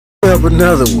up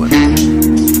another one.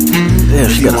 Damn,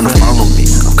 she wanna follow me.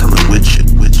 I'm coming with you.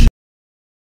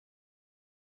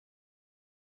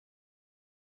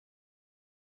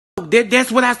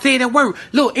 That's what I said at work.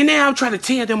 Look, and then I'll try to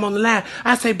tell them on the line.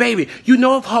 I say, baby, you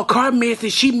know if her car messy,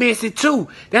 she messy too.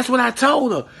 That's what I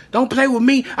told her. Don't play with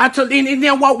me. I told, and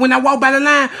then when I walk by the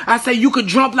line, I say, you could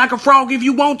jump like a frog if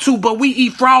you want to, but we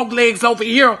eat frog legs over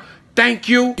here. Thank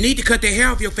you. You need to cut the hair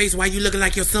off your face while you looking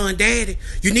like your son daddy.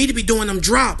 You need to be doing them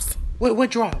drops.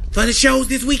 What drops? For the shows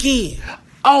this weekend.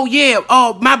 Oh, yeah.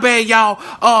 My bad,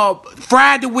 y'all.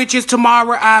 Friday, which is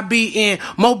tomorrow, I'll be in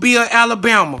Mobile,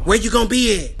 Alabama. Where you gonna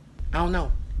be at? I don't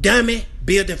know. Dummy,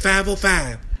 Building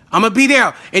 505. I'm gonna be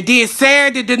there. And then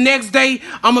Saturday, the next day,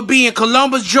 I'm gonna be in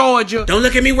Columbus, Georgia. Don't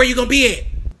look at me where you gonna be at.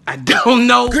 I don't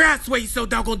know. Girl, I swear you so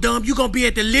doggone dumb. You gonna be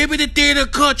at the Liberty Theater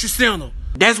Country Center.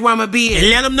 That's where I'm gonna be at. And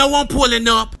let them know I'm pulling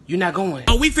up. You're not going.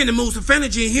 Oh, we finna move some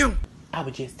furniture in here. I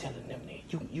was just telling them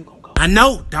that. You gonna go. I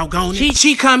know, doggone it.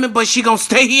 She coming, but she gonna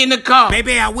stay here in the car.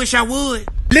 Baby, I wish I would.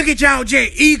 Look at y'all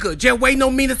just eager. Just waiting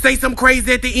on me to say something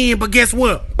crazy at the end, but guess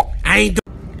what? I ain't doing.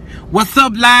 What's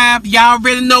up, live? Y'all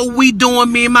already know what we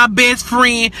doing, me and my best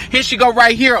friend. Here she go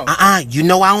right here. You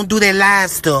know I don't do that live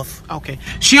stuff. Okay.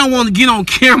 She don't want to get on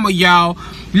camera, y'all.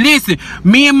 Listen,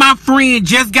 me and my friend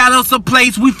just got us a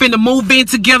place. We finna move in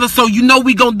together, so you know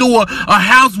we gonna do a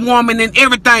housewarming and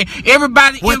everything.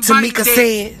 Everybody. What Tamika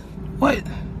said? What?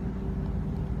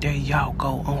 There y'all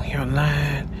go on here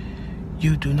line.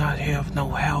 You do not have no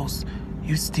house.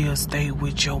 You still stay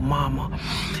with your mama.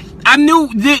 I knew,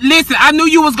 listen, I knew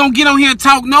you was gonna get on here and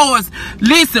talk noise.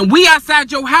 Listen, we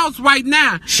outside your house right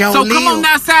now. So come on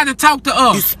outside and talk to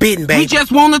us. You spitting, baby. We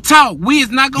just want to talk. We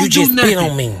is not gonna do nothing. You just spit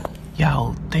on me.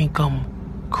 Y'all think I'm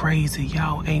crazy.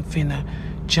 Y'all ain't finna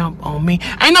jump on me.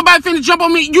 Ain't nobody finna jump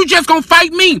on me. You just gonna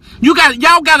fight me. Y'all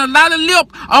got a lot of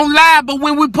lip on live, but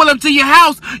when we pull up to your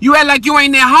house, you act like you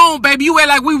ain't at home, baby. You act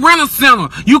like we rent a center.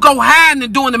 You go hiding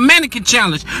and doing the mannequin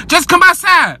challenge. Just come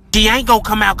outside. She ain't gonna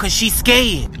come out cause she's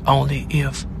scared. Only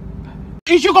if.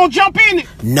 Is you gonna jump in it?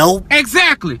 Nope.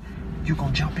 Exactly. You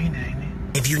gonna jump in it, ain't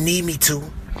it? If you need me to.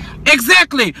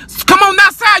 Exactly. Come on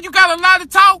outside. You got a lot to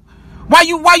talk. Why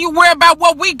you worry about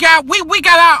what we got? We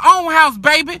got our own house,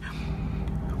 baby.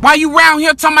 Why you round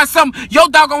here talking about something? Your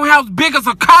doggone house big as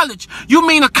a college. You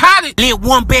mean a cottage? Lit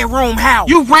 1-bedroom house.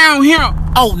 You round here.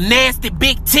 Oh, nasty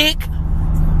big tick.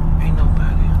 Ain't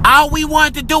nobody. All we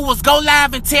wanted to do was go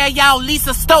live and tell y'all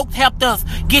Lisa Stokes helped us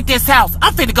get this house.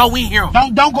 I'm finna go in here.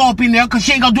 Don't go up in there, cause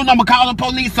she ain't gonna do nothing but call the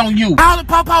police on you. Call the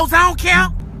popos, I don't care.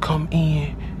 Come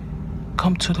in.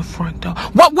 Come to the front door.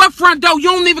 What front door? You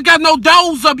don't even got no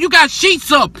doors up. You got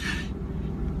sheets up.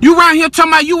 You around here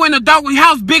talking about you in a dog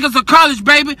house big as a college,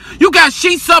 baby. You got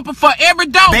sheets up for every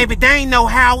door. Baby, there ain't no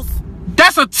house.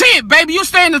 That's a tent, baby. You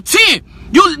stay in a tent.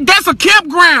 That's a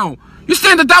campground. You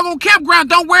stay in the doggone campground.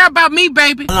 Don't worry about me,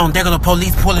 baby. Hold on, there go the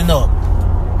police pulling up.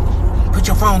 Put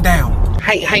your phone down.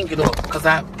 Hang it up, cause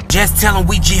I... Just tell them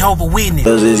we Jehovah Witness.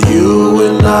 Cause it's you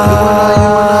and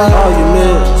I.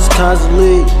 Arguments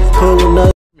constantly pulling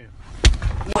up.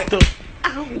 What the?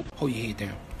 Ow. Hold your head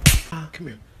down. Come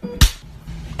here.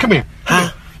 Come here.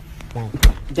 Huh?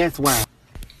 That's why.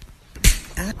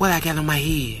 What I got on my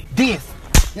head? This.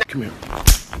 Come here.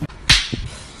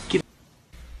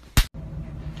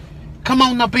 Come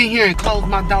on up in here and close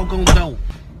my doggone door.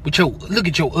 With your, look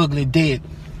at your ugly dad.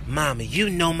 Mama, you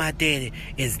know my daddy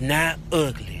is not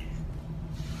ugly.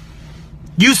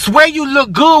 You swear you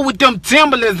look good with them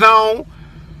Timberlands on.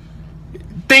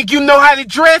 Think you know how to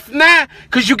dress now?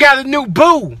 Cause you got a new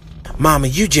boo. Mama,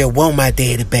 you just want my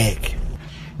daddy back.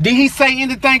 Did he say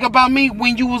anything about me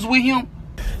when you was with him?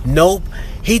 Nope.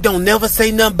 He don't never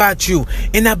say nothing about you.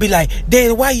 And I be like,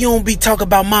 Daddy, why you don't be talking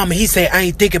about mama? He say, I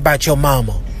ain't thinking about your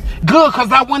mama. Good,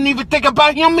 cause I wouldn't even think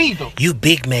about him either. You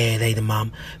big mad, ain't it,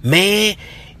 mama? Man,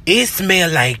 it smell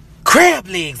like crab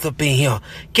legs up in here.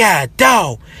 God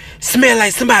dog. Smell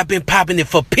like somebody been popping it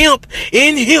for pimp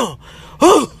in here.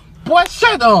 Ooh. Boy,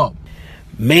 shut up.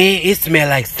 Man, it smell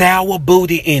like sour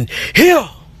booty in here.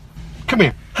 Come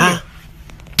here. Huh?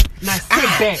 Now sit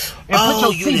back and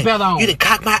put your seatbelt on. You done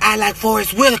cock my eye like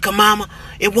Forrest Whitaker, mama.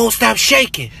 It won't stop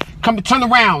shaking. Come turn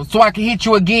around so I can hit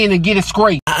you again and get it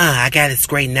straight. I got it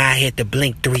straight now. I had to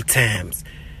blink 3 times.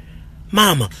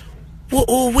 Mama,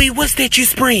 what's that you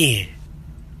spraying?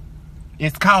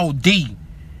 It's called D.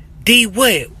 D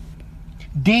what?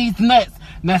 D's nuts.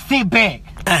 Now sit back.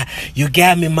 You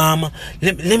got me, mama.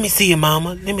 Let me see it,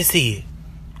 mama. Let me see it.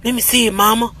 Let me see it,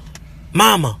 mama.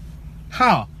 Mama.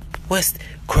 Huh? What's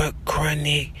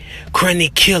chronic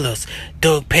killers,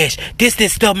 Doug Patch? This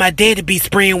stuff my daddy be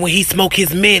spraying when he smoke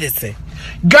his medicine.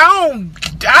 Go on.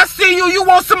 I see you. You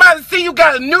want somebody to see you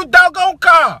got a new doggone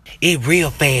car. It real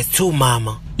fast too,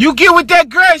 mama. You get with that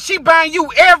girl, she buying you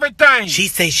everything. She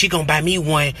say she gonna buy me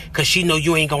one cause she know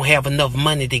you ain't gonna have enough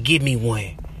money to give me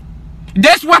one.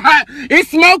 That's why it's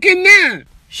smoking now.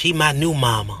 She my new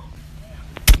mama.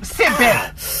 Sit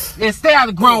back and stay out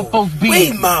of grown folks'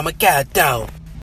 business. Wait, mama, god dog.